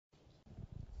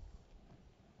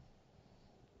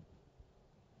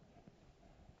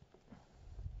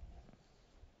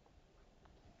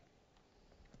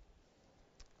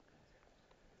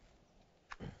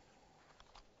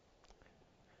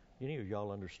Any of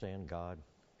y'all understand God?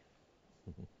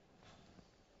 You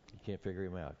can't figure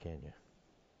him out, can you?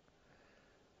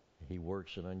 He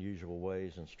works in unusual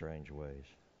ways and strange ways.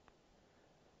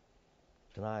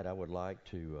 Tonight I would like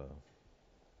to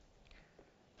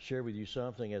share with you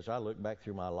something. As I look back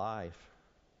through my life,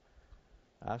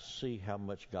 I see how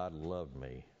much God loved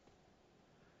me,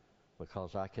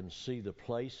 because I can see the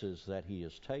places that he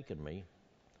has taken me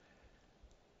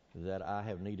that I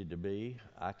have needed to be.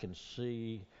 I can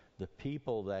see the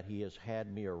people that he has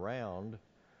had me around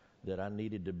that I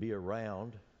needed to be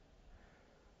around.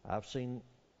 I've seen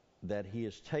that he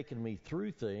has taken me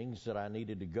through things that I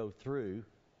needed to go through,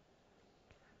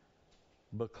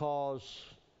 because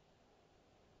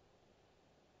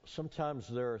sometimes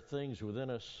there are things within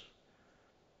us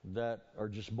that are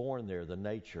just born there, the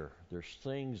nature. There's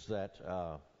things that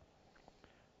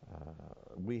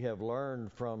we have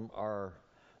learned from our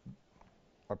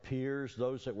peers,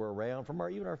 those that were around, from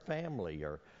even our family,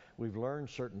 or we've learned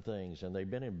certain things, and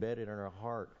they've been embedded in our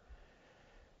heart.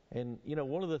 And,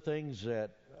 one of the things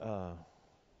that I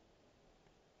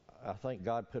think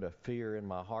God put a fear in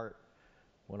my heart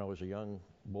when I was a young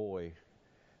boy.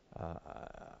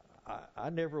 I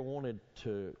never wanted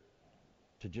to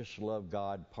just love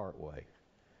God part way.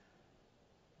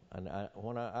 And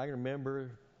I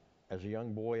remember as a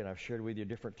young boy, and I've shared with you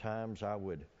different times, I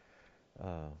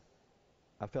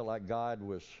felt like God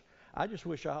was,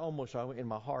 in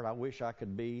my heart, I wish I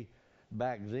could be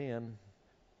back then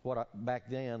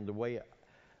the way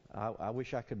I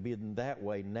wish I could be in that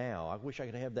way now. I wish I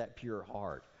could have that pure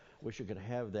heart. I wish I could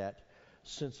have that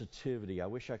sensitivity. I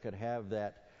wish I could have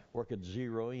that where I could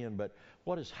zero in. But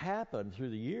what has happened through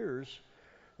the years,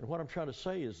 and what I'm trying to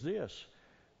say is this,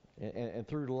 and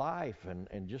through life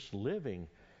and just living,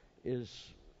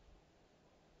 is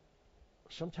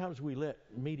sometimes we let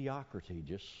mediocrity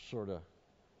just sort of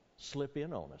slip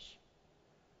in on us.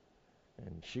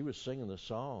 And she was singing the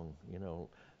song,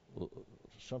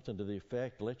 something to the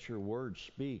effect, let your word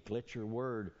speak, let your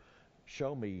word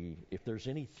show me if there's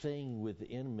anything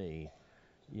within me,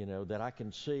 that I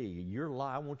can see.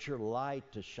 I want your light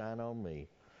to shine on me.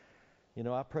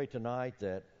 I pray tonight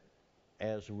that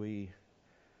as we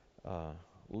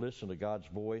listen to God's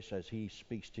voice as he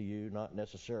speaks to you, not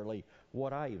necessarily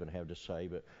what I even have to say,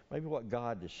 but maybe what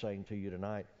God is saying to you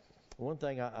tonight. One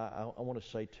thing I want to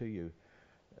say to you,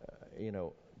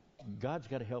 God's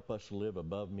got to help us live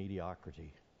above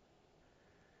mediocrity.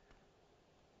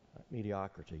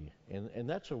 Mediocrity. And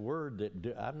that's a word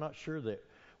that I'm not sure that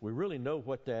we really know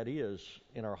what that is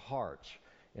in our hearts.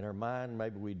 In our mind,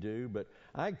 maybe we do, but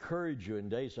I encourage you in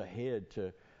days ahead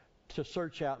to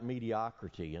search out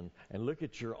mediocrity and look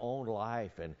at your own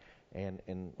life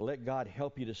and let God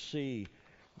help you to see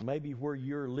maybe where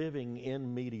you're living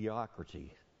in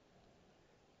mediocrity.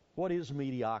 What is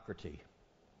mediocrity?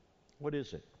 What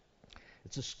is it?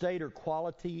 It's a state or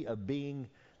quality of being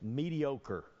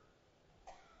mediocre.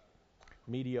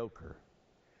 Mediocre.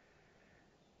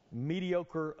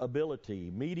 Mediocre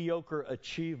ability, mediocre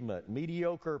achievement,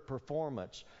 mediocre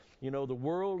performance. The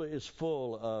world is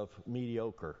full of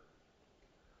mediocre.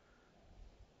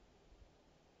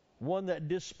 One that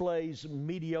displays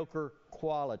mediocre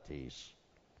qualities.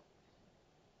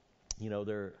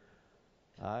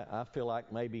 I feel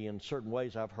like maybe in certain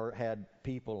ways I've had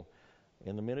people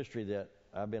in the ministry that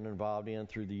I've been involved in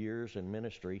through the years in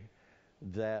ministry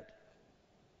that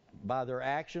by their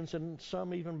actions and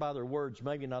some even by their words,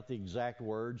 maybe not the exact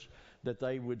words, that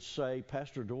they would say,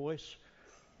 Pastor Doyce,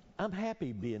 I'm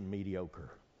happy being mediocre.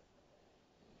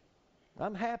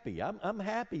 I'm happy. I'm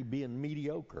happy being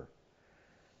mediocre.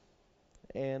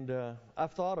 And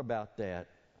I've thought about that.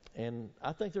 And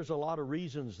I think there's a lot of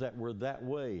reasons that we're that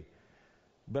way.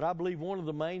 But I believe one of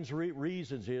the main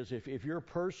reasons is if you're a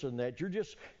person that you're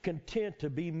just content to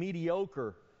be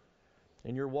mediocre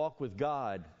in your walk with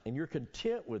God, and you're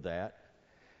content with that,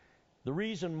 the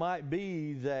reason might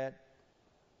be that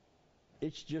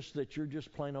it's just that you're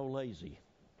just plain old lazy.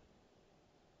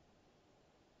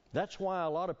 That's why a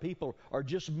lot of people are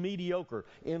just mediocre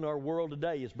in our world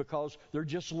today, is because they're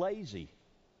just lazy.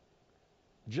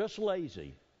 Just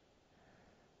lazy.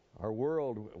 Our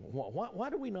world, why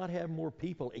do we not have more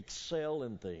people excel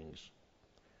in things?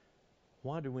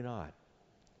 Why do we not?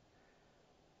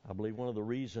 I believe one of the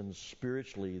reasons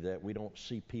spiritually that we don't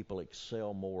see people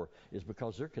excel more is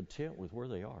because they're content with where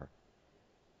they are.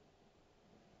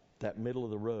 That middle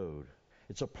of the road.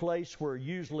 It's a place where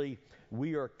usually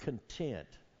we are content.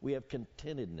 We have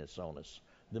contentedness on us.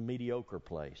 The mediocre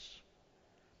place.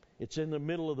 It's in the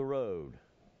middle of the road.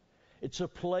 It's a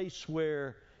place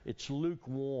where it's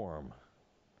lukewarm.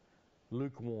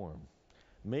 Lukewarm.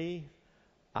 Me,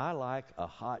 I like a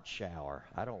hot shower.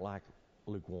 I don't like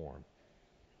lukewarm.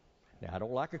 Now, I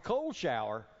don't like a cold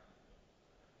shower,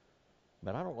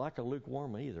 but I don't like a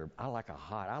lukewarm either. I like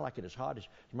I like it as hot as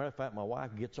a matter of fact, my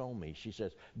wife gets on me. She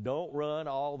says, don't run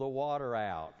all the water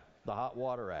out, the hot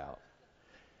water out.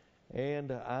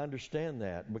 And I understand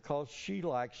that because she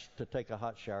likes to take a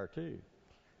hot shower too.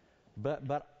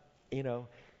 But you know,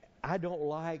 I don't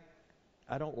like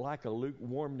a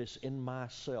lukewarmness in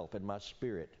myself, in my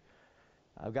spirit.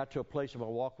 I've got to a place in my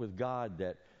walk with God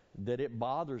that it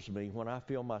bothers me when I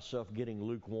feel myself getting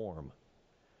lukewarm,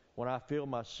 when I feel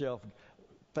myself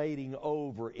fading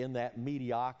over in that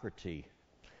mediocrity.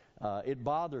 It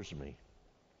bothers me.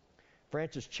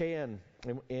 Francis Chan,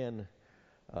 in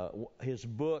his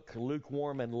book,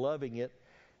 Lukewarm and Loving It,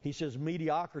 he says,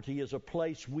 mediocrity is a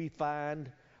place we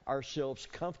find ourselves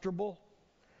comfortable,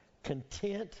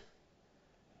 content,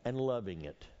 and loving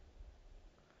it.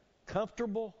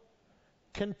 Comfortable,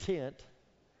 content,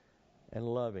 and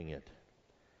loving it.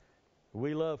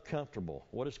 We love comfortable.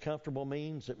 What does comfortable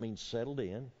mean? It means settled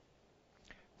in,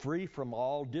 free from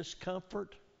all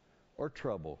discomfort or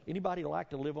trouble. Anybody like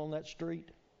to live on that street?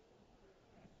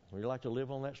 Would you like to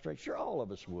live on that street? Sure, all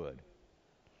of us would.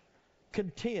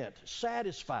 Content,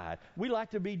 satisfied. We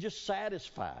like to be just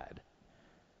satisfied.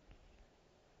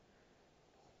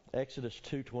 Exodus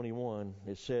 2:21,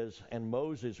 it says, and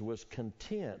Moses was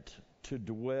content to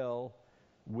dwell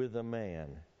with a man,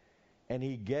 and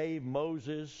he gave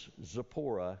Moses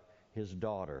Zipporah, his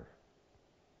daughter.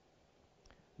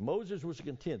 Moses was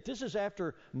content. This is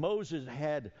after Moses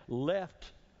had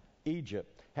left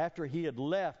Egypt, after he had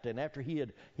left and after he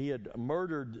had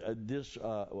murdered this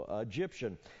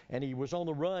Egyptian, and he was on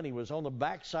the run. He was on the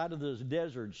backside of the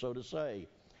desert, so to say.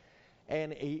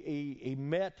 And he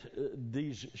met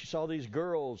saw these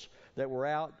girls that were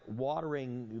out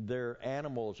watering their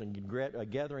animals and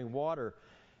gathering water,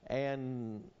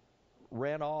 and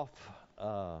ran off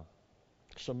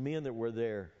some men that were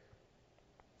there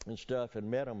and stuff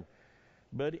and met them.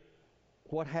 But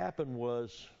what happened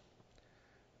was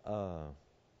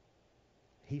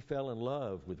he fell in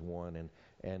love with one,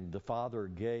 and the father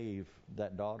gave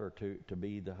that daughter to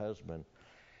be the husband.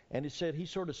 And it said he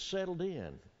sort of settled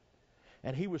in.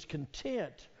 And he was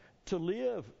content to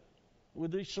live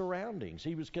with these surroundings.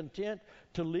 He was content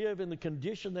to live in the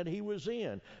condition that he was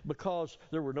in because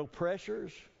there were no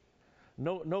pressures,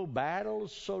 no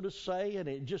battles, so to say, and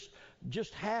it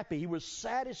just happy. He was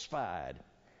satisfied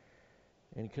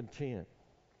and content.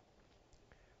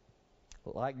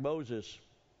 Like Moses,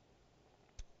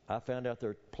 I found out there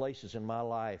are places in my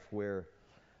life where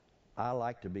I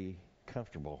like to be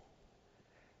comfortable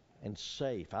and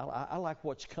safe. I like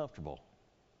what's comfortable.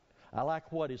 I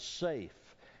like what is safe.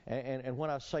 And when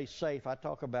I say safe, I'm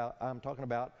talking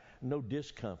about no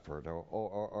discomfort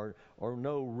or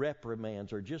no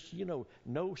reprimands or just,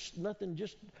 nothing,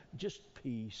 just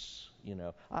peace,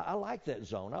 I like that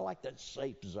zone. I like that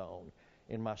safe zone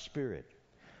in my spirit.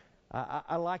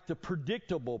 I like the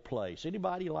predictable place.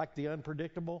 Anybody like the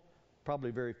unpredictable?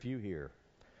 Probably very few here.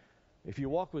 If you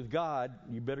walk with God,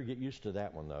 you better get used to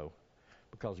that one, though,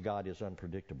 because God is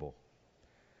unpredictable.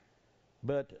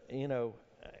 But,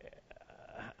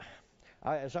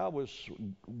 as I was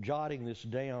jotting this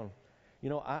down,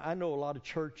 I know a lot of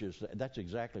churches, that's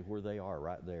exactly where they are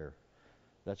right there.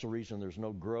 That's the reason there's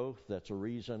no growth. That's the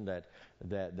reason that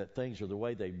things are the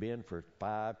way they've been for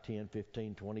 5, 10,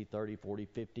 15, 20, 30, 40,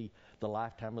 50, the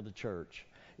lifetime of the church,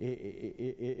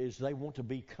 is they want to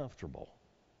be comfortable.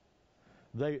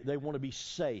 They want to be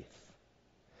safe.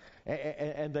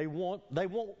 And they want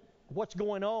what's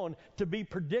going on to be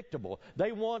predictable.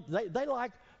 They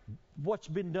like what's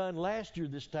been done last year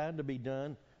this time to be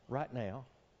done right now.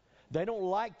 They don't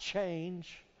like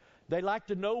change. They like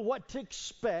to know what to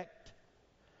expect.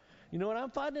 And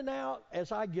I'm finding out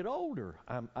as I get older,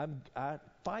 I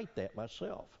fight that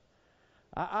myself.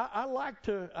 I like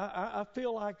to. I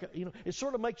feel like it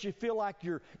sort of makes you feel like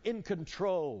you're in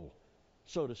control,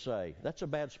 so to say. That's a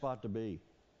bad spot to be.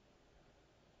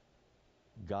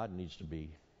 God needs to be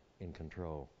in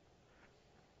control.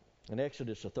 In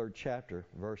Exodus, the 3rd chapter,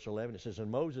 verse 11, it says, and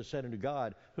Moses said unto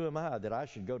God, who am I that I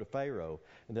should go to Pharaoh,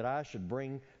 and that I should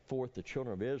bring forth the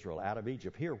children of Israel out of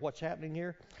Egypt? Here, what's happening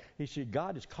here? He said,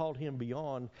 God has called him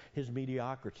beyond his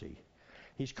mediocrity.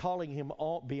 He's calling him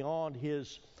beyond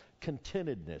his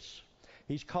contentedness.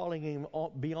 He's calling him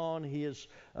beyond his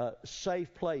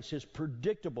safe place, his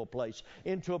predictable place,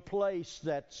 into a place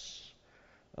that's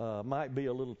might be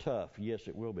a little tough. Yes,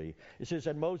 it will be. It says,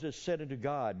 and Moses said unto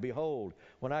God, behold,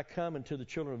 when I come unto the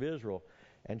children of Israel,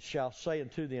 and shall say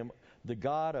unto them, the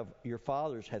God of your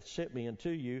fathers hath sent me unto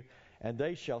you, And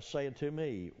they shall say unto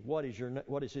me, what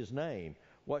is his name?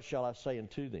 What shall I say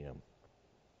unto them?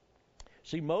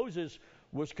 See, Moses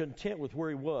was content with where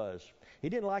he was. He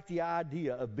didn't like the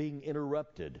idea of being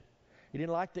interrupted. He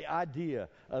didn't like the idea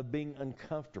of being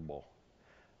uncomfortable.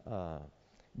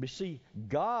 But see,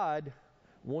 God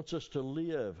wants us to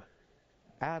live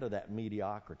out of that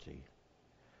mediocrity.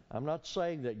 I'm not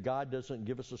saying that God doesn't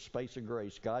give us a space of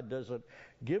grace. God doesn't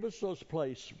give us those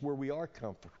places where we are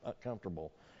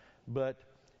comfortable. But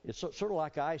it's sort of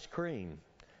like ice cream.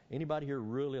 Anybody here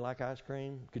really like ice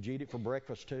cream? Could you eat it for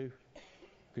breakfast too?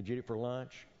 Could you eat it for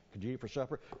lunch? Could you eat it for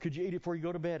supper? Could you eat it before you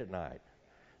go to bed at night?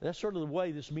 That's sort of the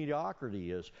way this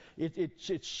mediocrity is.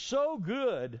 It's so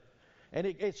good, and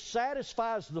it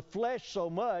satisfies the flesh so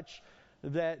much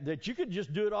that you could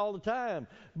just do it all the time.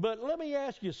 But let me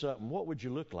ask you something. What would you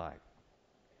look like?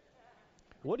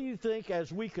 What do you think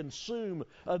as we consume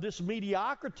this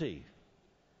mediocrity?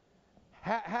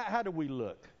 How do we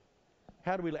look?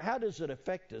 How does it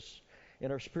affect us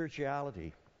in our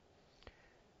spirituality?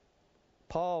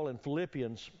 Paul in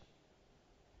Philippians,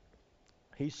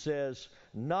 he says,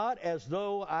 not as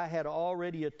though I had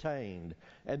already attained.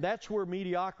 And that's where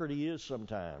mediocrity is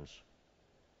sometimes.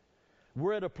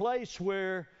 We're at a place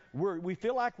where we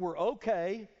feel like we're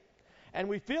okay, and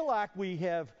we feel like we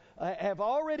have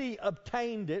already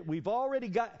obtained it. We've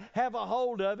already have a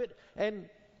hold of it, and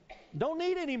don't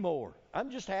need any more.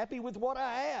 I'm just happy with what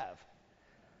I have.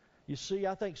 You see,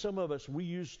 I think some of us,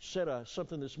 said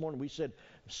something this morning. We said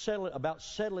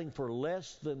settling for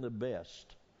less than the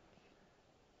best.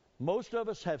 Most of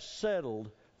us have settled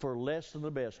for less than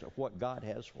the best of what God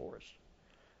has for us.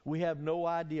 We have no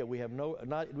idea. We don't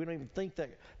even think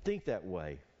that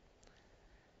way.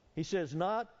 He says,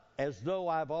 not as though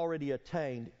I've already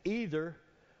attained, either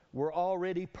we're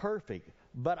already perfect,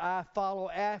 but I follow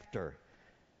after,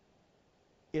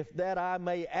 if that I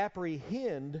may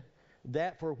apprehend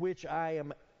that for which I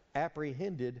am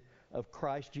apprehended of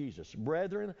Christ Jesus.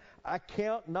 Brethren, I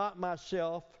count not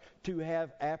myself to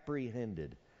have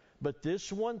apprehended, but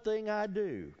this one thing I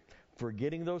do,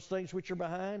 forgetting those things which are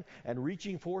behind and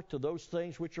reaching forth to those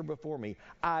things which are before me.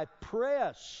 I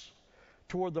press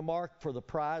toward the mark for the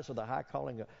prize of the high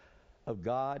calling of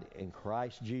God in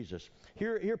Christ Jesus.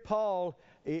 Here Paul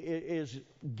is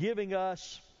giving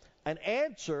us an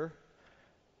answer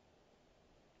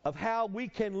of how we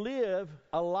can live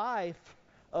a life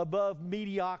above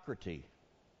mediocrity.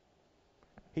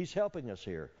 He's helping us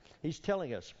here. He's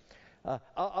telling us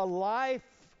a life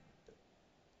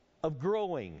of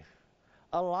growing,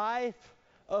 a life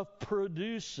of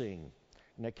producing.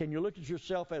 Now, can you look at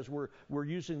yourself as we're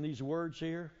using these words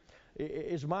here?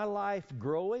 Is my life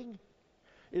growing?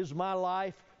 Is my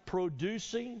life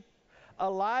producing? A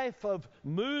life of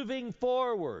moving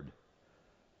forward,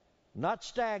 not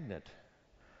stagnant.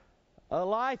 A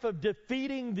life of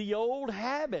defeating the old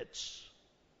habits.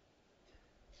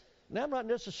 Now, I'm not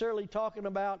necessarily talking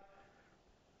about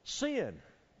sin,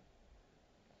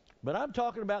 but I'm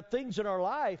talking about things in our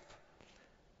life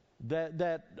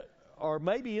that are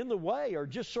maybe in the way or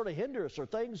just sort of hinder us, or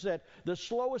things that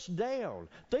slow us down,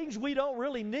 things we don't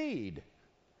really need,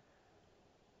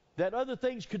 that other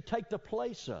things could take the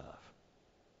place of.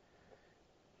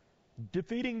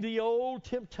 Defeating the old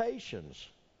temptations.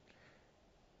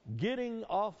 Getting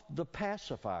off the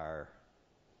pacifier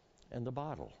and the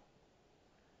bottle.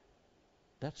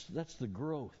 That's the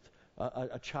growth.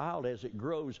 A child, as it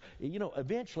grows,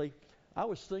 eventually, I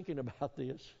was thinking about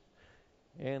this,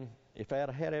 and if I had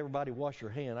had everybody wash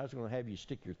your hand, I was going to have you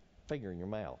stick your finger in your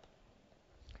mouth,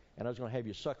 and I was going to have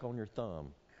you suck on your thumb,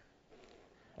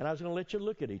 and I was going to let you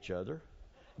look at each other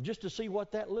just to see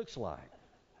what that looks like.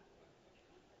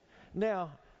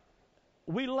 Now,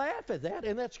 we laugh at that,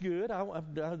 and that's good. I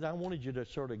wanted you to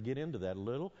sort of get into that a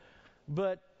little,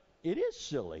 but it is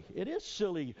silly. It is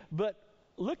silly, but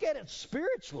look at it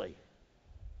spiritually.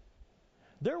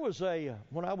 There was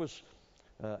when I was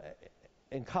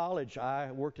in college,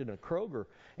 I worked in a Kroger,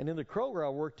 and in the Kroger I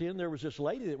worked in, there was this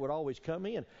lady that would always come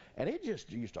in, and it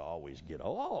just used to always get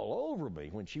all over me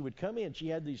when she would come in. She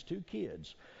had these two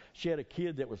kids. She had a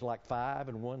kid that was like 5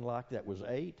 and one that was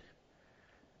 8.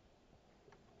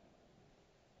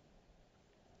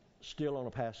 Still on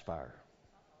a pacifier.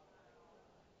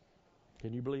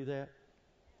 Can you believe that?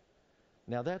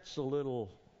 Now that's a little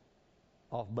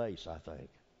off base, I think.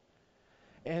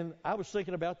 And I was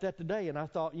thinking about that today, and I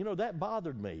thought, that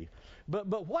bothered me.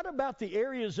 But what about the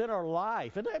areas in our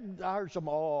life? And I heard some,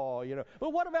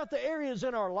 but what about the areas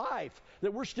in our life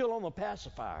that we're still on the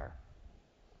pacifier?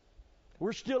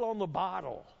 We're still on the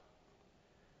bottle.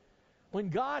 When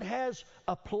God has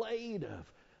a plate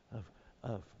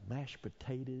of mashed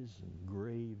potatoes and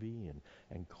gravy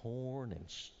and corn and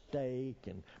steak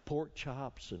and pork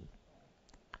chops and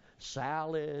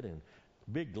salad and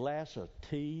big glass of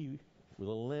tea with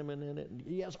a lemon in it. And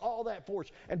he has all that for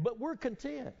us. But we're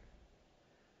content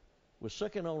with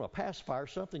sucking on a pacifier,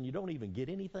 something you don't even get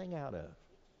anything out of.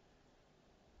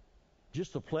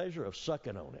 Just the pleasure of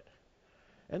sucking on it.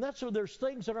 And that's so there's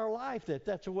things in our life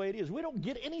that's the way it is. We don't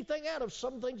get anything out of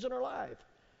some things in our life.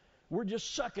 We're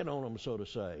just sucking on them, so to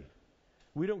say.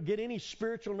 We don't get any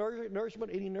spiritual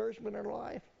nourishment, any nourishment in our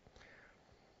life.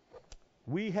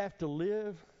 We have to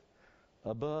live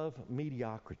above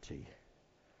mediocrity.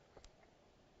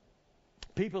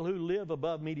 People who live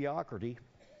above mediocrity,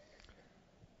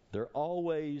 they're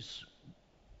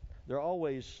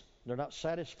not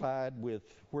satisfied with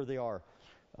where they are.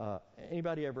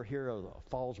 Anybody ever hear of a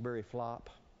Fallsbury flop?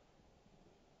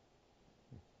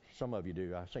 Some of you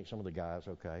do. I think some of the guys,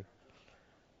 okay.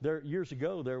 Years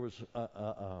ago, there was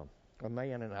a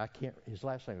man, and his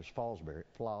last name was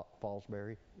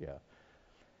Fallsbury, yeah.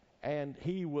 And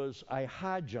he was a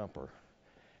high jumper.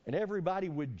 And everybody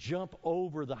would jump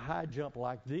over the high jump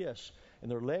like this, and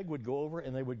their leg would go over,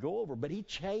 and they would go over. But he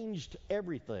changed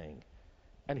everything.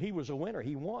 And he was a winner.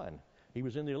 He won. He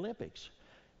was in the Olympics.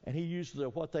 And he used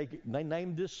they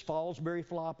named this Fallsbury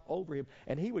flop over him.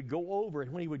 And he would go over,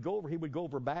 and when he would go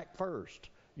over back first.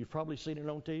 You've probably seen it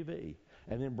on TV.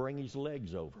 And then bring his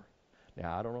legs over.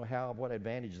 Now, I don't know what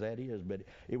advantage that is, but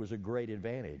it was a great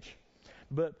advantage.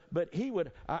 But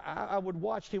I would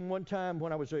watch him one time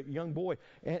when I was a young boy,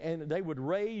 and they would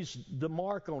raise the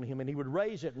mark on him, and he would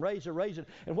raise it and raise it.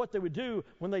 And what they would do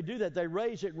when they do that, they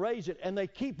raise it, and they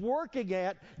keep working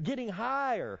at getting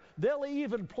higher. They'll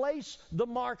even place the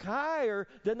mark higher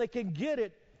than they can get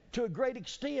it to a great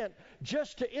extent,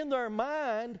 just to, in their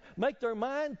mind, make their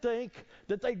mind think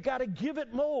that they've got to give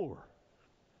it more.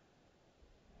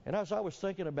 And as I was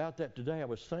thinking about that today, I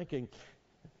was thinking,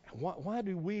 why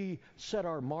do we set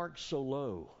our marks so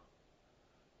low?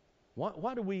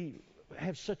 Why do we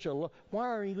have such a low? Why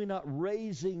are we not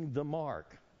raising the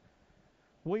mark?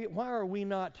 Why are we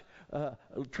not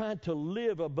trying to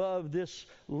live above this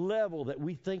level that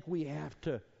we think we have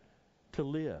to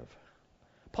live?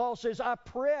 Paul says, I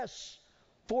press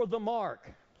for the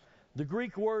mark. The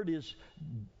Greek word is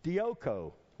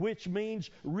dioko, which means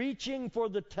reaching for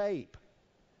the tape.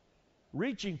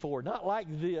 Reaching for, not like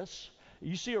this.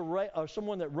 You see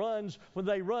someone that runs, when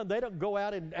they run, they don't go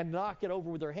out and knock it over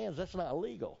with their hands. That's not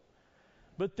illegal.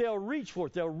 But they'll reach for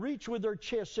it. They'll reach with their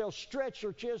chest. They'll stretch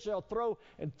their chest. They'll throw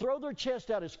their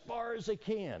chest out as far as they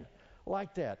can,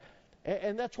 like that.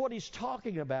 And that's what he's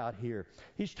talking about here.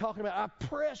 He's talking about, I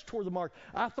press toward the mark.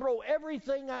 I throw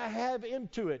everything I have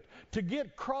into it to get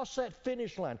across that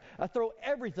finish line. I throw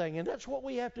everything. And that's what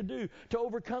we have to do to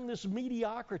overcome this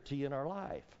mediocrity in our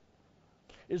life.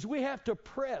 Is we have to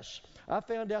press. I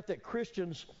found out that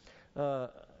Christians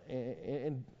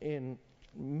in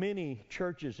many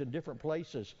churches in different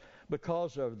places,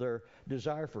 because of their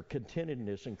desire for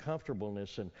contentedness and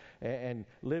comfortableness and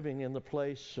living in the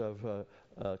place of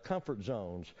comfort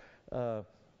zones,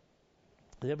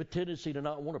 they have a tendency to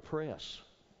not want to press.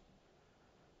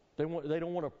 They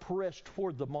don't want to press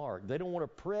toward the mark. They don't want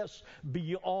to press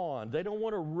beyond. They don't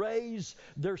want to raise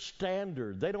their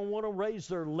standard. They don't want to raise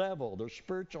their level, their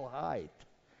spiritual height.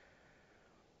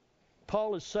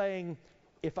 Paul is saying,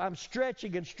 if I'm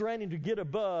stretching and straining to get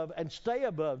above and stay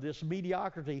above this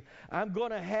mediocrity, I'm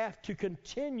going to have to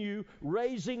continue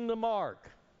raising the mark.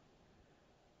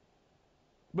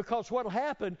 Because what will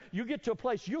happen, you get to a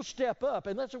place, you'll step up,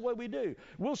 and that's the way we do.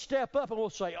 We'll step up and we'll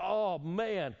say, oh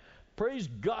man, praise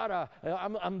God,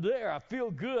 I'm there. I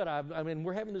feel good. I mean,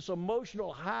 we're having this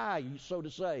emotional high, so to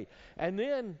say. And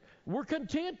then we're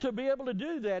content to be able to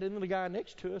do that. And then the guy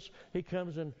next to us, he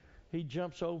comes and he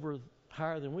jumps over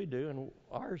higher than we do, and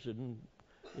ours isn't,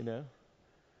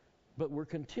 But we're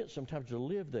content sometimes to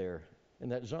live there in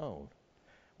that zone.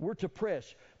 We're to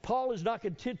press. Paul is not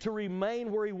content to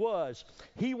remain where he was.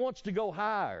 He wants to go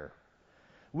higher.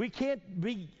 We can't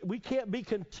be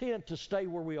content to stay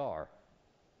where we are.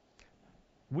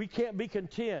 We can't be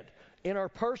content in our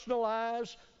personal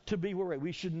lives to be where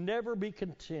we should never be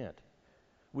content.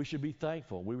 We should be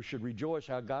thankful. We should rejoice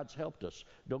how God's helped us.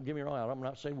 Don't get me wrong. I'm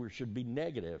not saying we should be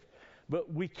negative.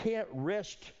 But we can't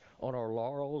rest on our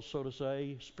laurels, so to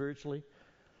say, spiritually.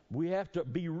 We have to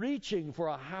be reaching for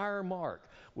a higher mark.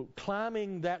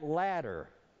 Climbing that ladder.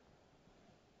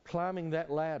 Climbing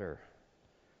that ladder.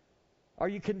 Are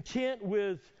you content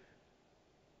with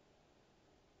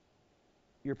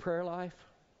your prayer life?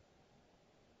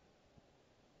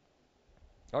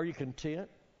 Are you content?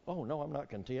 Oh, no, I'm not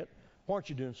content. Why aren't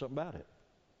you doing something about it?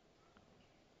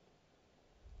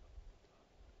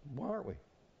 Why aren't we?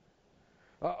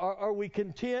 Are we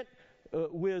content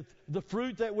with the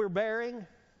fruit that we're bearing?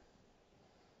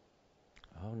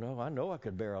 Oh, no, I know I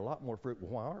could bear a lot more fruit.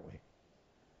 Why aren't we?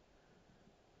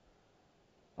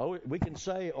 Oh, we can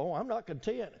say, oh, I'm not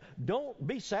content. Don't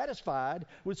be satisfied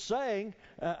with saying,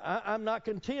 I'm not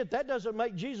content. That doesn't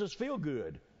make Jesus feel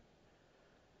good.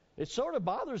 It sort of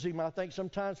bothers him, I think,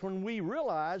 sometimes when we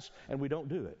realize and we don't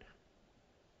do it.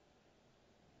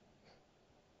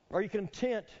 Are you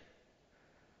content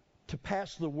to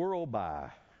pass the world by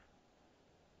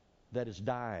that is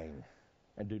dying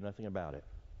and do nothing about it?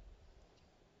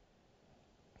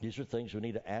 These are things we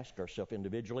need to ask ourselves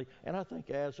individually, and I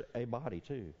think as a body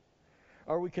too.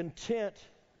 Are we content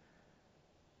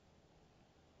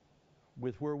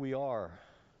with where we are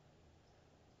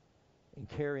in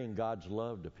carrying God's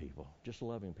love to people, just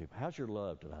loving people? How's your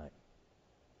love tonight?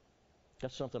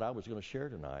 That's something I was going to share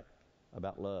tonight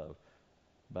about love,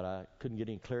 but I couldn't get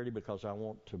any clarity because I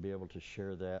want to be able to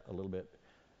share that a little bit.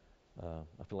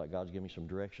 I feel like God's giving me some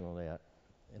direction on that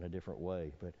in a different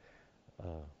way, but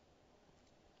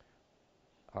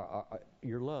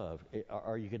your love,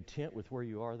 are you content with where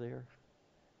you are there?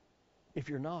 If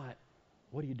you're not,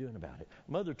 what are you doing about it?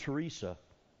 Mother Teresa,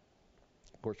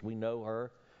 of course, we know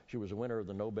her. She was a winner of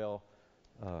the Nobel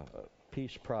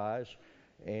Peace Prize.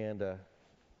 And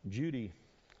Judy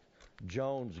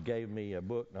Jones gave me a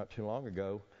book not too long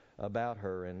ago about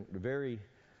her, and a very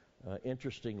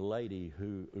interesting lady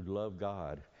who loved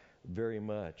God very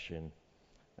much. And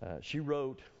she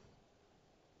wrote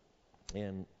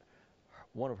in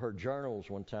one of her journals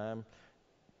one time,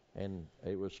 and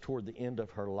it was toward the end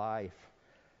of her life.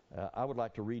 I would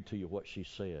like to read to you what she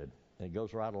said. And it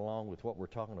goes right along with what we're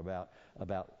talking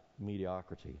about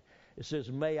mediocrity. It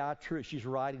says, she's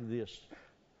writing this.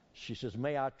 She says,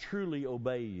 may I truly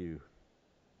obey you.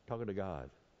 Talking to God.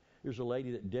 Here's a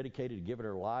lady that dedicated to giving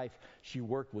her life. She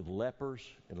worked with lepers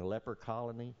in a leper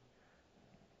colony.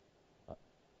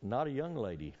 Not a young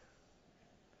lady.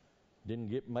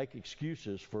 Didn't make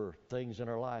excuses for things in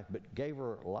her life, but gave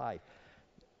her life.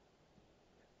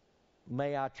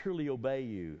 May I truly obey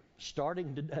you,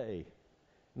 starting today.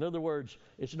 In other words,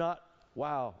 it's not,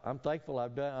 wow, I'm thankful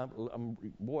I'm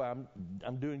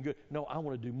doing good. No, I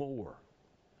want to do more.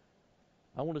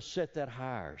 I want to set that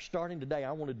higher. Starting today,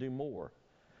 I want to do more.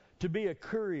 To be a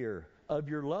courier of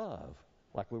your love,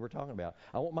 like we were talking about.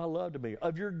 I want my love to be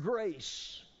of your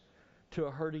grace to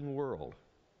a hurting world.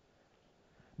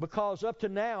 Because up to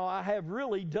now, I have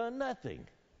really done nothing,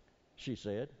 she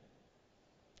said.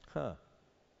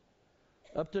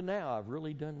 Up to now, I've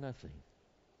really done nothing.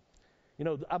 You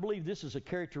know, I believe this is a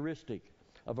characteristic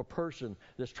of a person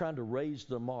that's trying to raise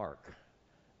the mark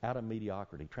out of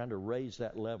mediocrity, trying to raise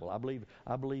that level.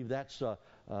 I believe that's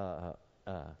an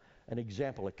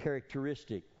example, a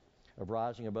characteristic of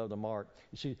rising above the mark.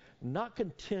 You see, not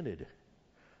contented,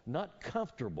 not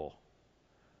comfortable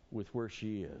with where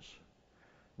she is,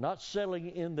 not settling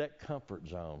in that comfort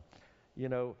zone. You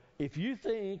know, if you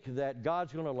think that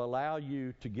God's going to allow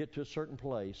you to get to a certain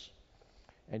place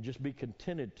and just be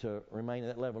contented to remain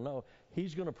at that level, no,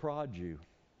 He's going to prod you.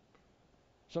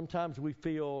 Sometimes we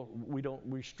feel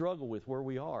we struggle with where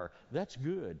we are. That's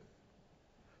good.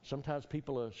 Sometimes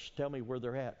people tell me where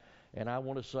they're at, and I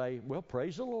want to say, well,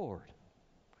 praise the Lord.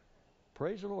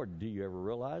 Praise the Lord. Do you ever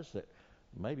realize that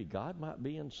maybe God might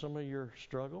be in some of your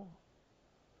struggle?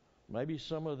 Maybe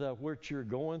some of what you're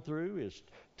going through is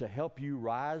to help you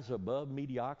rise above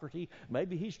mediocrity.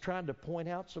 Maybe He's trying to point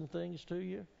out some things to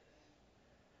you.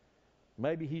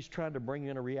 Maybe He's trying to bring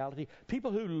you in a reality.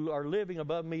 People who are living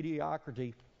above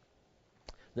mediocrity,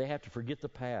 they have to forget the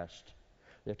past.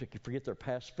 They have to forget their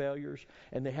past failures,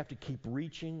 and they have to keep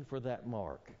reaching for that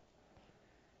mark.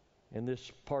 In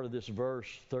this part of this verse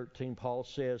 13, Paul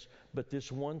says, but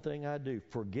this one thing I do,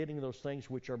 forgetting those things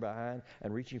which are behind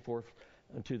and reaching forth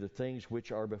unto the things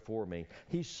which are before me.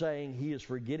 He's saying he is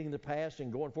forgetting the past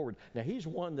and going forward. Now, he's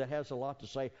one that has a lot to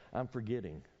say, I'm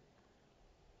forgetting.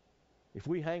 If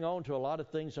we hang on to a lot of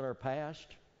things in our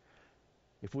past,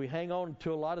 if we hang on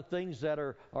to a lot of things that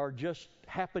are just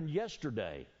happened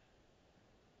yesterday,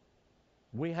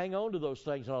 we hang on to those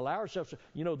things and allow ourselves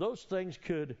to, those things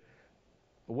could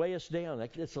weigh us down.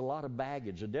 It's a lot of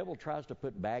baggage. The devil tries to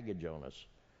put baggage on us.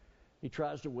 He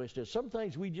tries to waste us. Some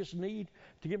things we just need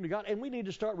to give them to God, and we need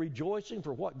to start rejoicing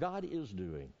for what God is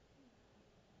doing.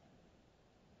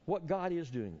 what God is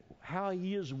doing, how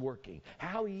He is working,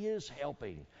 how He is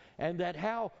helping, and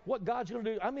what God's going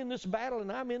to do. I'm in this battle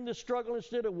and I'm in this struggle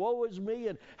instead of woe is me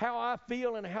and how I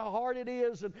feel and how hard it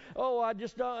is and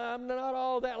I'm not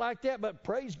all that like that, but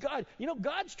praise God.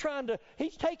 God's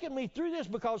He's taking me through this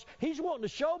because He's wanting to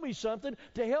show me something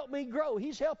to help me grow.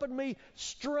 He's helping me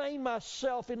strain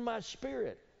myself in my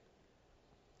spirit.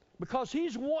 Because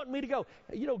He's wanting me to go.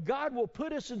 God will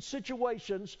put us in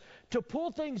situations to pull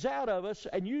things out of us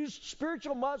and use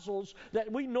spiritual muscles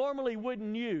that we normally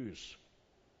wouldn't use.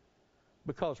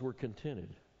 Because we're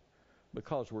contented.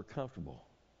 Because we're comfortable.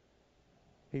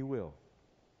 He will.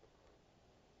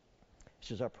 He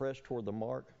says, I press toward the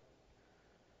mark.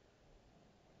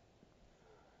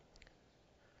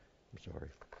 I'm sorry.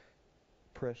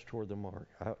 Press toward the mark.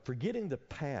 Forgetting the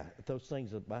path, those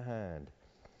things that are behind.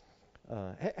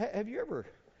 Have you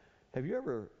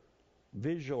ever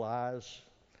visualized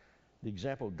the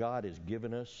example God has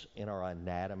given us in our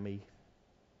anatomy?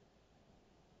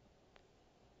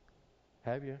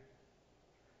 Have you?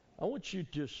 I want you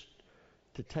just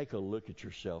to take a look at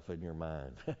yourself in your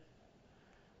mind.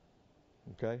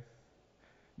 Okay?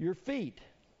 Your feet.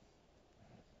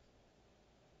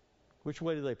 Which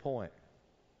way do they point?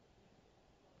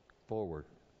 Forward.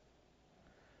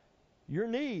 Your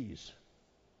knees.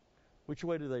 Which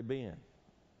way do they bend?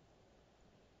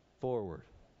 Forward.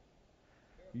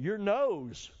 Your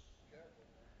nose.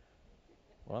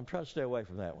 Well, I'm trying to stay away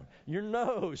from that one. Your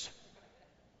nose.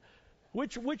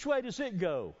 Which way does it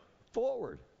go?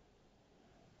 Forward.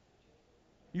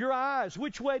 Your eyes.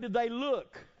 Which way do they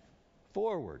look?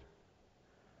 Forward.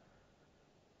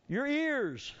 Your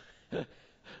ears.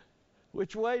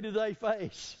 Which way do they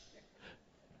face?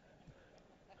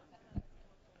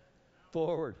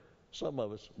 Forward. Some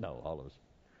of us, no, all of us,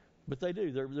 but they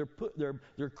do.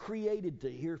 They're created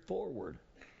to hear forward.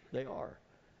 They are.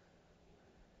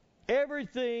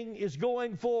 Everything is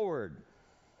going forward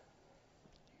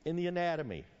in the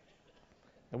anatomy,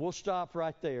 and we'll stop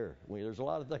right there. There's a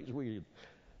lot of things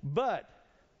but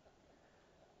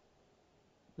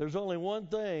there's only one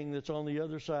thing that's on the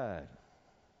other side.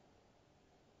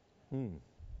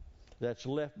 That's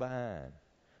left behind,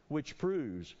 which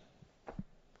proves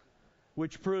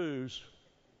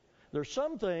there's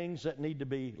some things that need to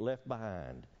be left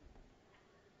behind.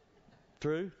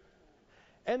 True?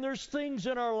 And there's things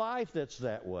in our life that's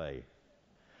that way.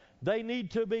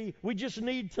 We just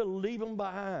need to leave them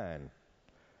behind.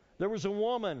 There was a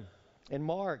woman in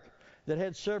Mark that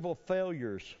had several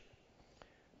failures,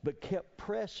 but kept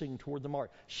pressing toward the mark.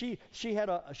 She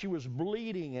was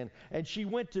bleeding, and she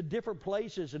went to different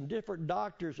places and different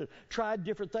doctors and tried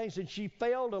different things, and she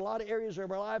failed a lot of areas of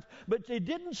her life, but it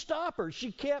didn't stop her.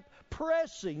 She kept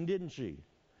pressing, didn't she?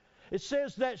 It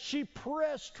says that she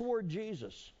pressed toward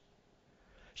Jesus.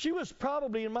 She was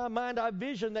probably, in my mind, I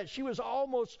visioned that she was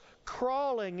almost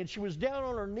crawling, and she was down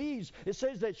on her knees. It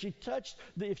says that she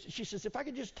says, if I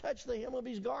could just touch the hem of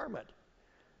His garment.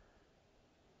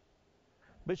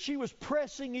 But she was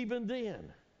pressing even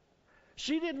then.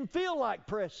 She didn't feel like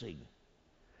pressing.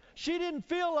 She didn't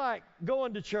feel like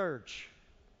going to church.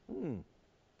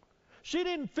 She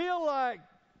didn't feel like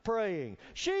praying.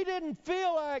 She didn't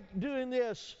feel like doing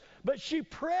this. But she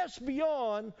pressed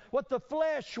beyond what the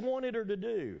flesh wanted her to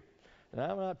do. And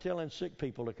I'm not telling sick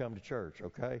people to come to church,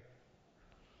 okay?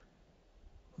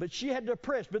 But she had to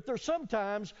press. But there's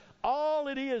sometimes all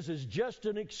it is just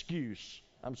an excuse.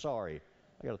 I'm sorry.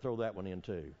 I got to throw that one in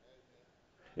too.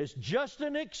 It's just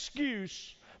an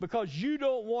excuse because you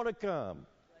don't want to come.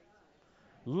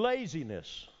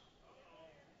 Laziness.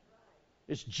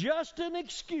 It's just an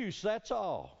excuse, that's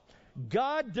all.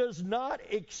 God does not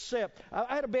accept.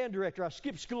 I had a band director. I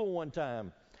skipped school one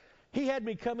time. He had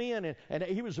me come in, and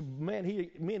he was a man.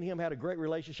 Me and him had a great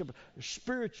relationship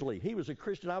spiritually. He was a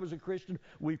Christian. I was a Christian.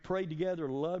 We prayed together,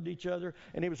 loved each other,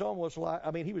 and it was almost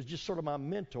like, he was just sort of my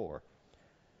mentor.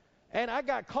 And I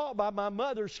got caught by my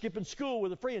mother skipping school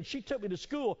with a friend. She took me to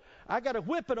school. I got a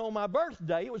whipping on my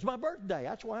birthday. It was my birthday.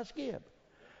 That's why I skipped.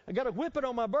 I got a whipping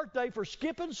on my birthday for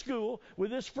skipping school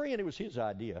with this friend. It was his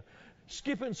idea.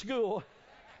 Skipping school.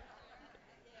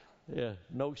 Yeah,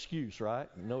 no excuse, right?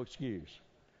 No excuse.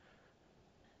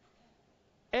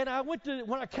 And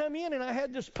when I come in and I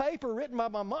had this paper written by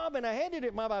my mom, and I handed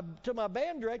it to my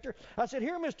band director. I said,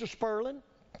 "Here, Mr. Sperlin."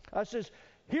 I says,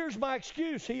 "Here's my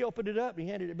excuse." He opened it up and he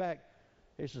handed it back.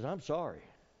 He says, "I'm sorry."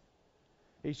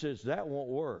 He says, "That won't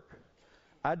work.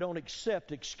 I don't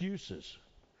accept excuses."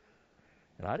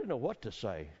 And I didn't know what to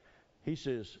say. He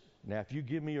says, "Now, if you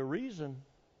give me a reason,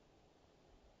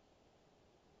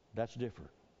 that's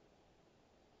different."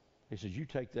 He says, "You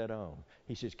take that on."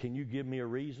 He says, "Can you give me a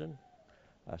reason?"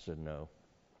 I said, "No."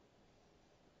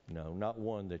 No, not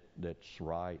one that's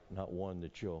right, not one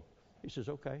that you'll... He says,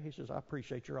 okay. He says, I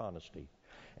appreciate your honesty.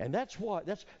 And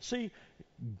see,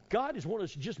 God is wanting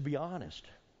us to just be honest.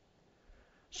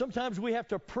 Sometimes we have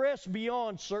to press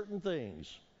beyond certain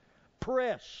things.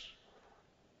 Press.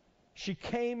 She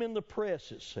came in the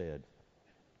press, it said.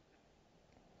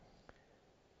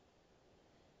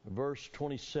 Verse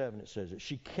 27, it says it.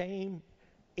 She came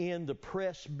in the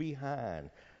press behind.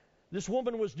 This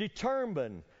woman was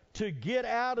determined to get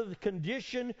out of the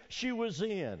condition she was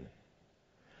in.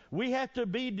 We have to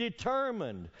be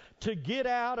determined to get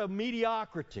out of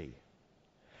mediocrity.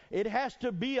 It has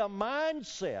to be a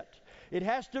mindset. It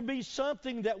has to be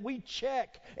something that we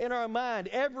check in our mind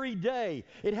every day.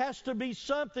 It has to be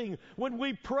something when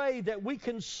we pray that we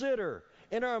consider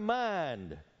in our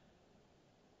mind.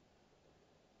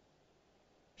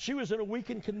 She was in a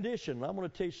weakened condition. I'm going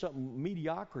to tell you something.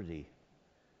 Mediocrity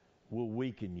will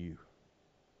weaken you.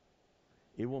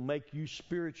 It will make you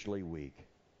spiritually weak.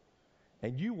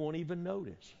 And you won't even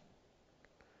notice.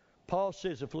 Paul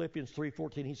says in Philippians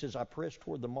 3:14, he says, I press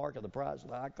toward the mark of the prize of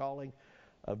the high calling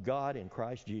of God in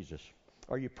Christ Jesus.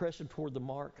 Are you pressing toward the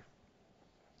mark?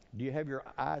 Do you have your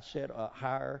eyes set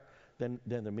higher than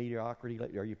the mediocrity?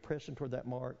 Are you pressing toward that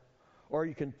mark? Or are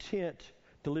you content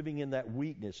to living in that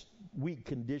weak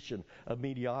condition of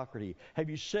mediocrity? Have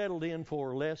you settled in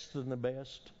for less than the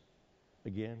best?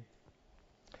 Again.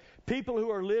 People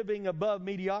who are living above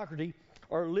mediocrity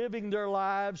are living their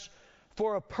lives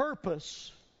for a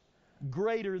purpose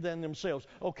greater than themselves.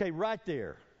 Okay, right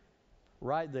there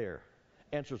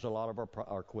answers a lot of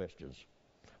our questions.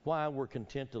 Why we're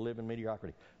content to live in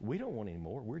mediocrity. We don't want any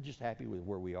more. We're just happy with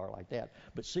where we are like that.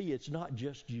 But see, it's not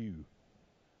just you.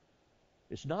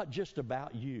 It's not just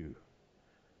about you.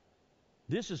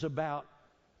 This is about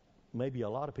maybe a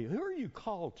lot of people. Who are you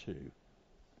called to?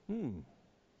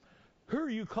 Who are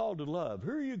you called to love?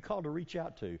 Who are you called to reach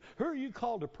out to? Who are you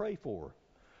called to pray for?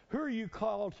 Who are you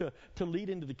called to lead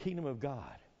into the kingdom of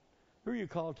God? Who are you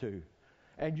called to?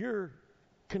 And you're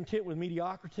content with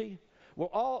mediocrity?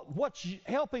 Well, what's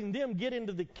helping them get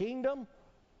into the kingdom,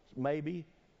 maybe,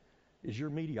 is your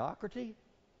mediocrity?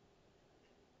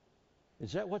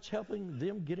 Is that what's helping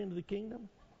them get into the kingdom?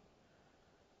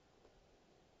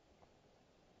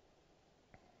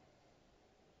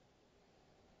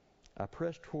 I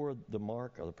press toward the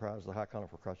mark of the prize of the high calling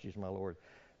for Christ Jesus my Lord.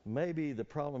 Maybe the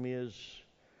problem is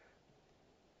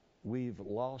we've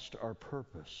lost our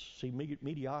purpose. See,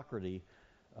 mediocrity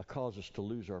causes us to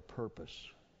lose our purpose.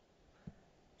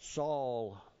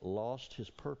 Saul lost his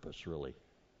purpose, really.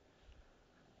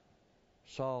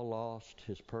 Saul lost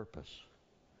his purpose.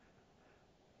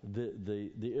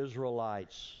 The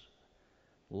Israelites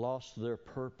lost their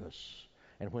purpose.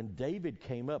 And when David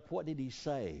came up, what did he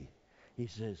say? He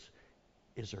says,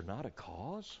 is there not a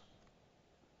cause?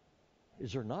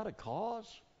 Is there not a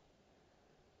cause?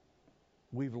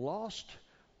 We've lost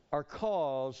our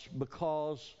cause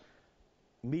because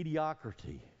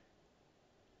mediocrity.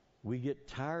 We get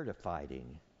tired of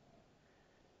fighting.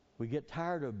 We get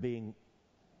tired of being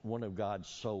one of God's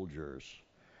soldiers.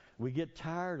 We get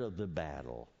tired of the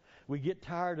battle. We get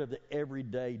tired of the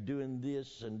everyday doing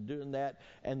this and doing that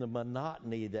and the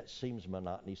monotony that seems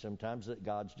monotony sometimes that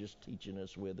God's just teaching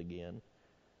us with again.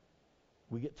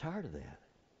 We get tired of that.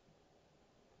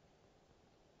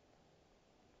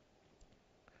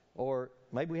 Or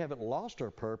maybe we haven't lost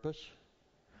our purpose.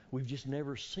 We've just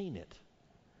never seen it.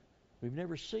 We've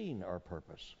never seen our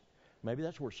purpose. Maybe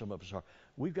that's where some of us are.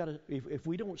 We've got to, if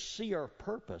we don't see our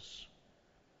purpose,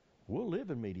 we'll live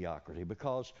in mediocrity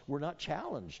because we're not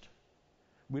challenged.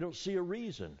 We don't see a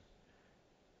reason.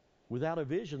 Without a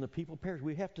vision, the people perish.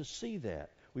 We have to see that.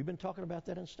 We've been talking about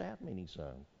that in staff meetings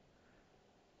some.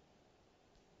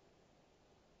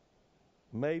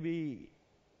 Maybe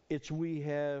it's we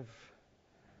have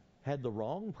had the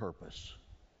wrong purpose.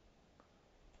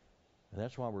 And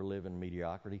that's why we're living in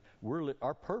mediocrity.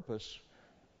 Our purpose,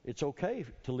 it's okay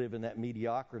to live in that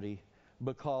mediocrity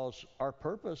because our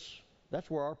purpose, that's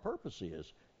where our purpose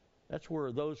is. That's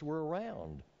where those we're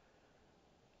around,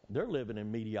 they're living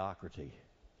in mediocrity.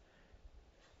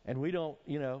 And we don't,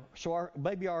 so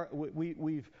maybe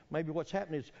what's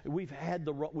happened is we have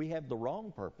the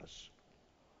wrong purpose.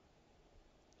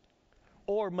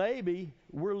 Or maybe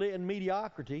we're in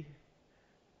mediocrity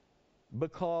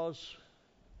because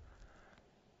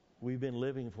we've been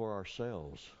living for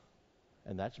ourselves,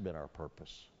 and that's been our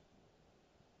purpose.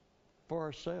 For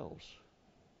ourselves.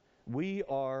 We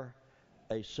are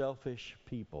a selfish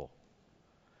people.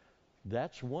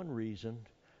 That's one reason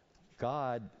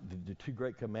God, the two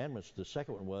great commandments, the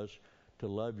second one was to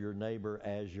love your neighbor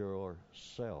as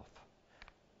yourself.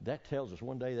 That tells us,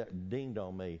 one day that dinged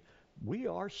on me, we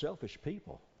are selfish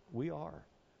people. We are.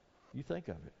 You think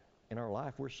of it. In our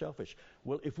life, we're selfish.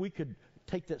 Well, if we could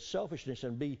take that selfishness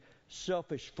and be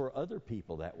selfish for other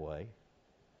people that way,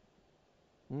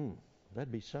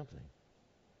 that'd be something.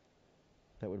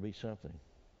 That would be something.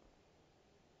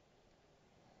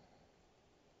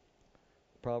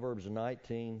 Proverbs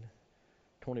 19:21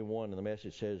 in the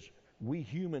Message says, we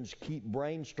humans keep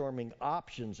brainstorming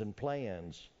options and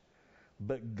plans,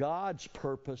 but God's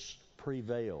purpose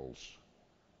prevails.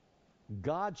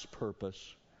 God's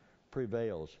purpose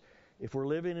prevails. If we're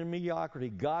living in mediocrity,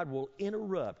 God will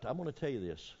interrupt. I'm going to tell you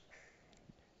this.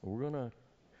 We'll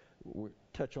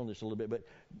touch on this a little bit, but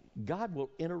God will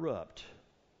interrupt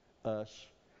us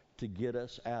to get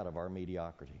us out of our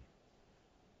mediocrity.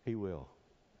 He will.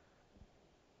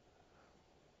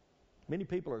 Many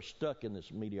people are stuck in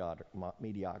this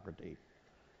mediocrity.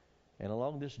 And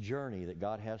along this journey that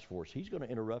God has for us, He's going to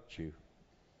interrupt you.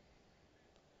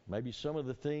 Maybe some of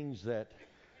the things that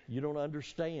you don't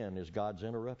understand is God's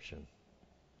interruption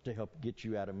to help get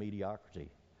you out of mediocrity.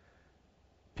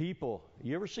 People,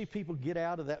 you ever see people get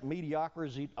out of that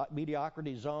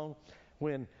mediocrity zone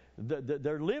when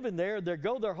they're living there, they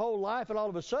go their whole life, and all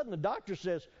of a sudden the doctor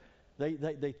says,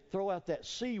 they throw out that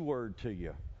C word to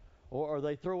you. Or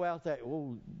they throw out that,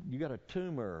 oh, you got a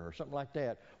tumor or something like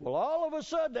that. Well, all of a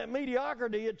sudden, that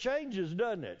mediocrity, it changes,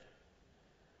 doesn't it?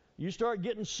 You start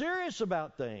getting serious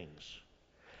about things.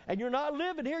 And you're not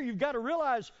living here. You've got to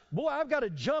realize, boy, I've got to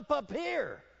jump up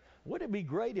here. Wouldn't it be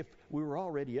great if we were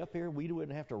already up here? We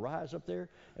wouldn't have to rise up there.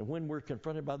 And when we're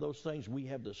confronted by those things, we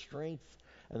have the strength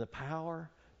and the power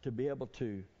to be able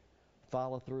to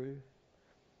follow through.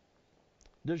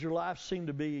 Does your life seem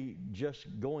to be just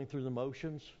going through the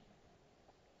motions?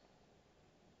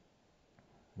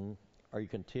 Are you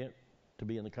content to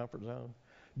be in the comfort zone?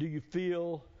 Do you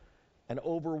feel an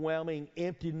overwhelming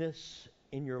emptiness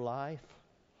in your life?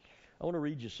 I want to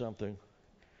read you something.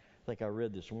 I think I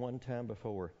read this one time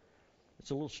before.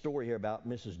 It's a little story here about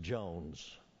Mrs.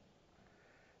 Jones.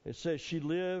 It says she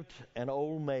lived an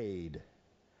old maid,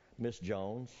 Miss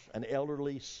Jones, an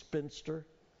elderly spinster,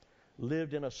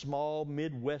 lived in a small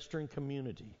Midwestern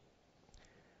community.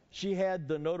 She had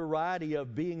the notoriety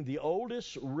of being the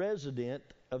oldest resident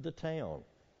of the town.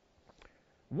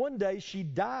 One day she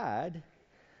died,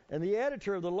 and the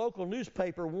editor of the local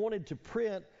newspaper wanted to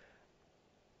print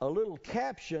a little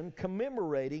caption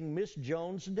commemorating Miss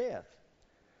Jones' death.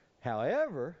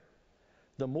 However,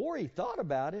 the more he thought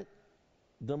about it,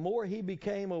 the more he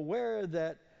became aware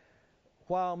that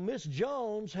while Miss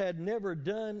Jones had never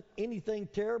done anything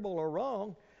terrible or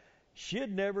wrong, she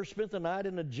had never spent the night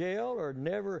in a jail or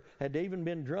never had even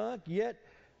been drunk, yet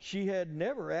she had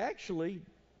never actually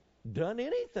done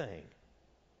anything.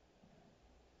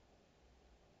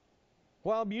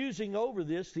 While musing over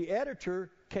this, the editor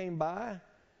came by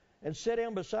and sat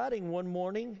down beside him one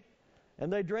morning,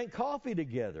 and they drank coffee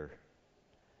together.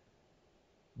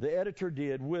 The editor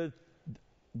did, with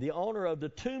the owner of the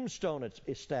tombstone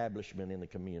establishment in the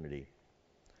community.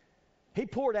 He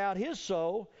poured out his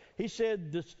soul. He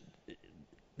said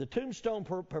the tombstone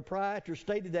proprietor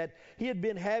stated that he had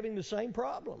been having the same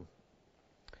problem.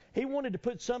 He wanted to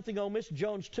put something on Miss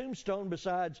Jones' tombstone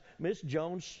besides Miss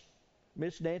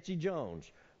Nancy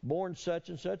Jones, born such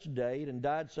and such a date and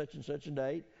died such and such a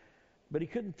date, but he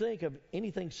couldn't think of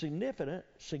anything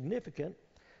significant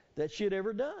that she had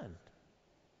ever done.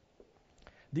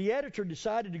 The editor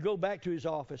decided to go back to his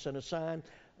office and assign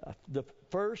the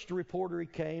first reporter he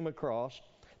came across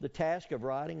the task of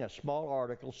writing a small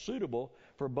article suitable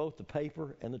for both the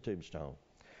paper and the tombstone.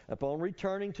 Upon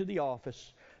returning to the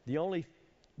office, the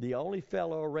only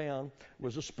fellow around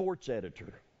was a sports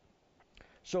editor.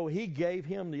 So he gave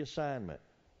him the assignment.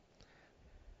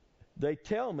 They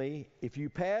tell me if you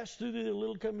pass through the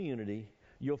little community,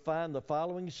 you'll find the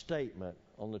following statement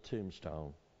on the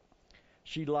tombstone.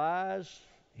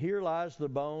 Here lies the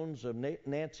bones of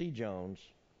Nancy Jones,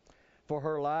 for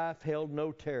her life held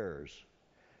no terrors.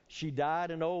 She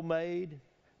died an old maid,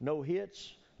 no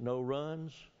hits, no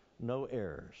runs, no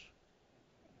errors.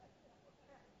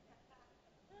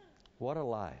 What a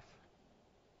life.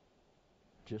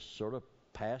 Just sort of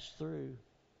passed through.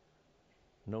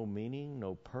 No meaning,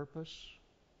 no purpose.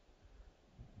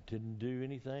 Didn't do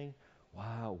anything.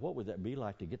 Wow, what would that be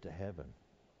like to get to heaven?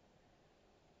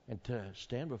 And to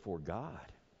stand before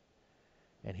God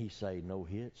and He say, no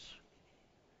hits,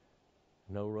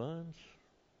 no runs,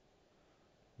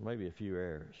 maybe a few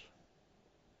errors.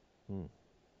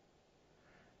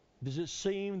 Does it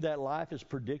seem that life is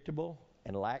predictable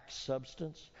and lacks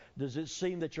substance? Does it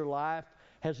seem that your life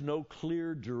has no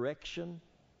clear direction?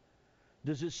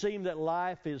 Does it seem that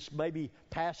life is maybe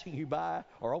passing you by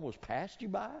or almost passed you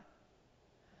by?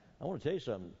 I want to tell you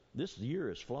something. This year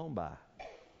has flown by.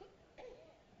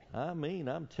 I mean,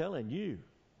 I'm telling you,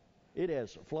 it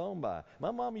has flown by.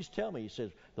 My mom used to tell me, he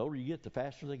says, the older you get, the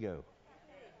faster they go.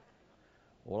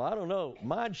 Well, I don't know.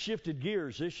 Mine shifted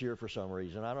gears this year for some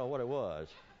reason. I don't know what it was.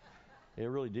 It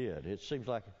really did. It seems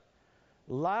like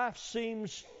life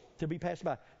seems to be passed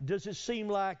by. Does it seem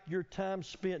like your time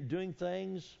spent doing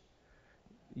things,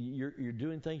 you're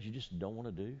doing things you just don't want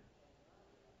to do?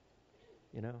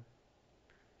 You know?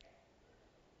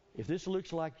 If this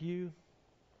looks like you,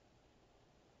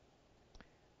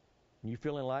 you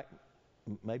feeling like,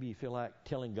 maybe you feel like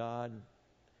telling God,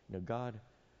 God,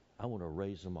 I want to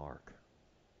raise the mark.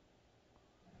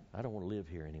 I don't want to live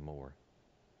here anymore.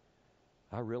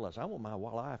 I realize I want my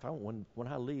life. When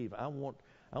I leave, I want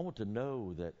to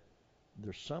know that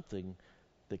there's something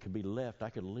that could be left. I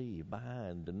could leave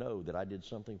behind to know that I did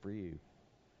something for you.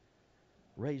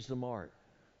 Raise the mark.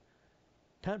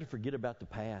 Time to forget about the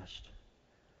past.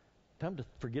 Time to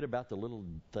forget about the little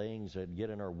things that get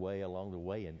in our way along the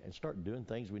way and start doing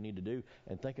things we need to do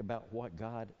and think about what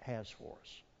God has for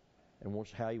us and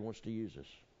how He wants to use us.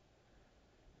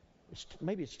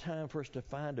 Maybe it's time for us to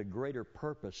find a greater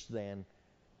purpose than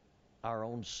our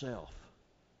own self.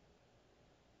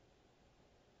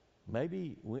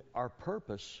 Maybe our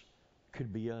purpose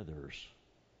could be others.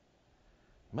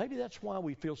 Maybe that's why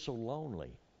we feel so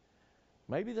lonely.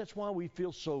 Maybe that's why we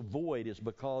feel so void, is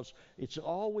because it's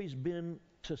always been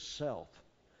to self.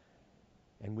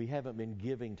 And we haven't been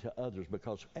giving to others,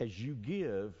 because as you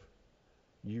give,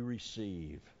 you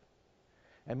receive.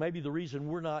 And maybe the reason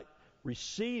we're not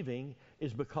receiving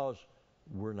is because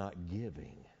we're not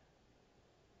giving.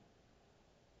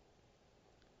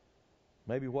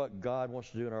 Maybe what God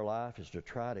wants to do in our life is to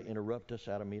try to interrupt us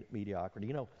out of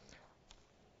mediocrity.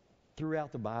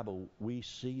 Throughout the Bible, we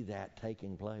see that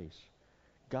taking place.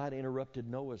 God interrupted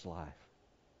Noah's life.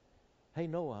 Hey,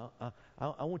 Noah,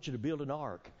 I want you to build an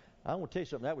ark. I want to tell you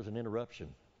something. That was an interruption.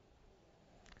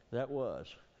 That was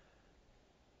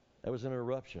an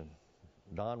interruption.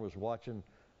 Don was watching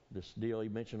this deal he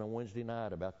mentioned on Wednesday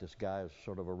night about this guy's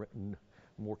sort of a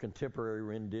more contemporary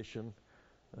rendition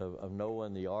of Noah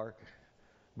and the ark.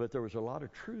 But there was a lot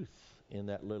of truth in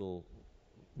that little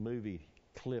movie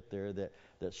clip there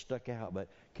that stuck out. But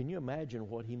can you imagine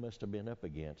what he must have been up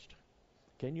against?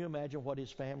 Can you imagine what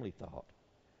his family thought?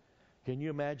 Can you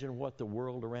imagine what the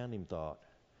world around him thought?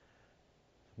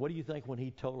 What do you think when he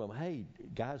told them, hey,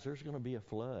 guys, there's going to be a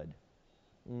flood?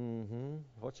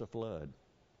 What's a flood?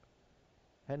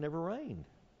 Had never rained.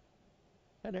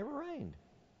 The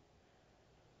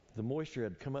moisture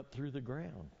had come up through the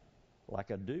ground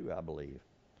like a dew, I believe.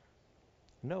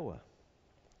 Noah,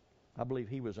 I believe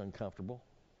he was uncomfortable.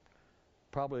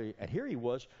 Probably, and here he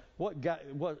was.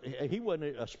 He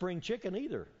wasn't a spring chicken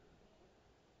either.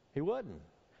 He wasn't.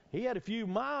 He had a few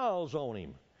miles on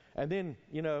him. And then,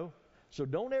 so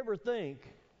don't ever think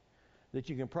that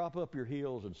you can prop up your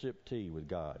heels and sip tea with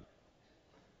God.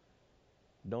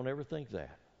 Don't ever think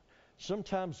that.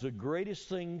 Sometimes the greatest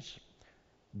things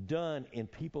done in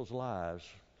people's lives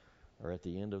are at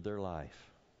the end of their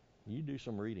life. You do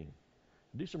some reading.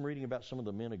 Do some reading about some of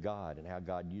the men of God and how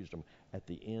God used them at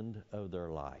the end of their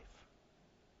life.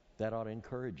 That ought to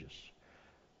encourage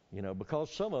us.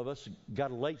 Because some of us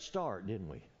got a late start, didn't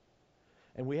we?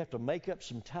 And we have to make up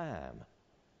some time.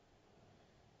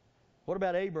 What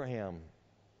about Abraham?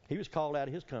 He was called out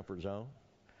of his comfort zone.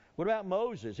 What about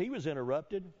Moses? He was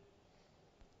interrupted.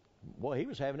 Boy, he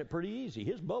was having it pretty easy.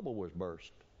 His bubble was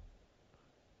burst.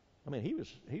 I mean, he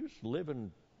was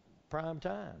living prime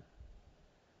time.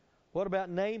 What about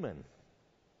Naaman?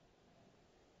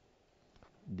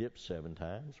 Dipped 7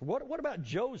 times. What about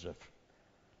Joseph?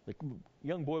 The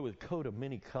young boy with a coat of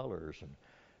many colors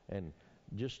and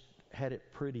just had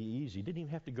it pretty easy. Didn't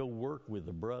even have to go work with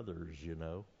the brothers,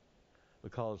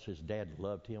 because his dad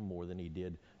loved him more than he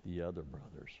did the other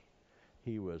brothers.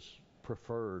 He was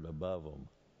preferred above them.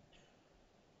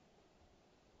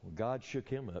 Well, God shook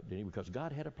him up, didn't he? Because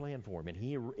God had a plan for him, and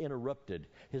He interrupted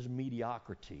his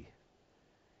mediocrity,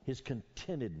 his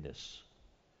contentedness.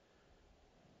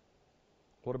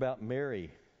 What about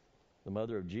Mary, the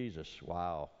mother of Jesus?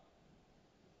 Wow.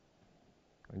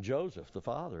 And Joseph, the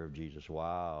father of Jesus?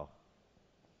 Wow.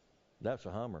 That's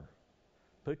a Hummer.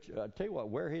 I tell you what,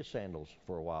 wear his sandals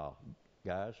for a while,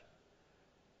 guys.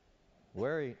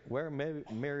 Wear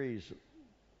Mary's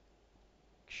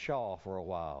shawl for a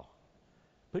while.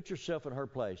 Put yourself in her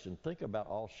place and think about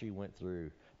all she went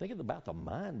through. Think about the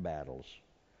mind battles.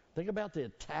 Think about the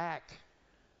attack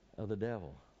of the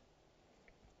devil.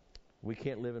 We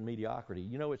can't live in mediocrity.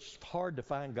 You know, it's hard to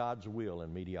find God's will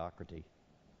in mediocrity.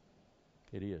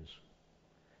 It is.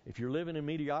 If you're living in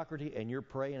mediocrity and you're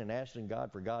praying and asking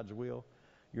God for God's will,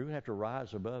 you're going to have to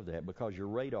rise above that, because your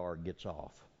radar gets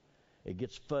off. It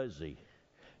gets fuzzy,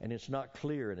 and it's not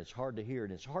clear, and it's hard to hear,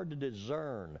 and it's hard to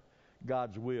discern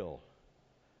God's will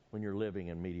when you're living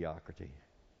in mediocrity.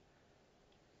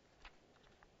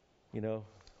 You know,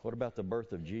 what about the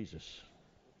birth of Jesus?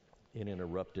 It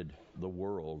interrupted the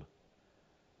world.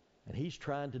 And He's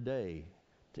trying today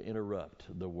to interrupt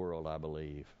the world, I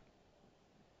believe.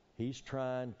 He's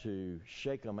trying to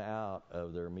shake them out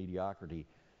of their mediocrity.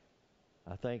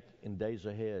 I think in days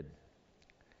ahead,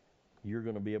 you're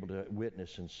going to be able to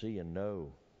witness and see and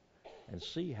know and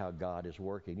see how God is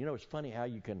working. You know, it's funny how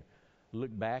you can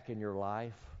look back in your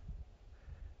life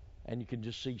and you can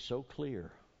just see so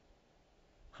clear.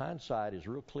 Hindsight is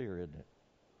real clear, isn't it?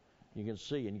 You can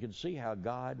see, and you can see how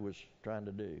God was trying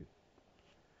to do.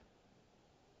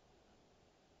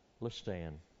 Let's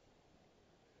stand.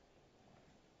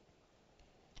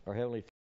 Our Heavenly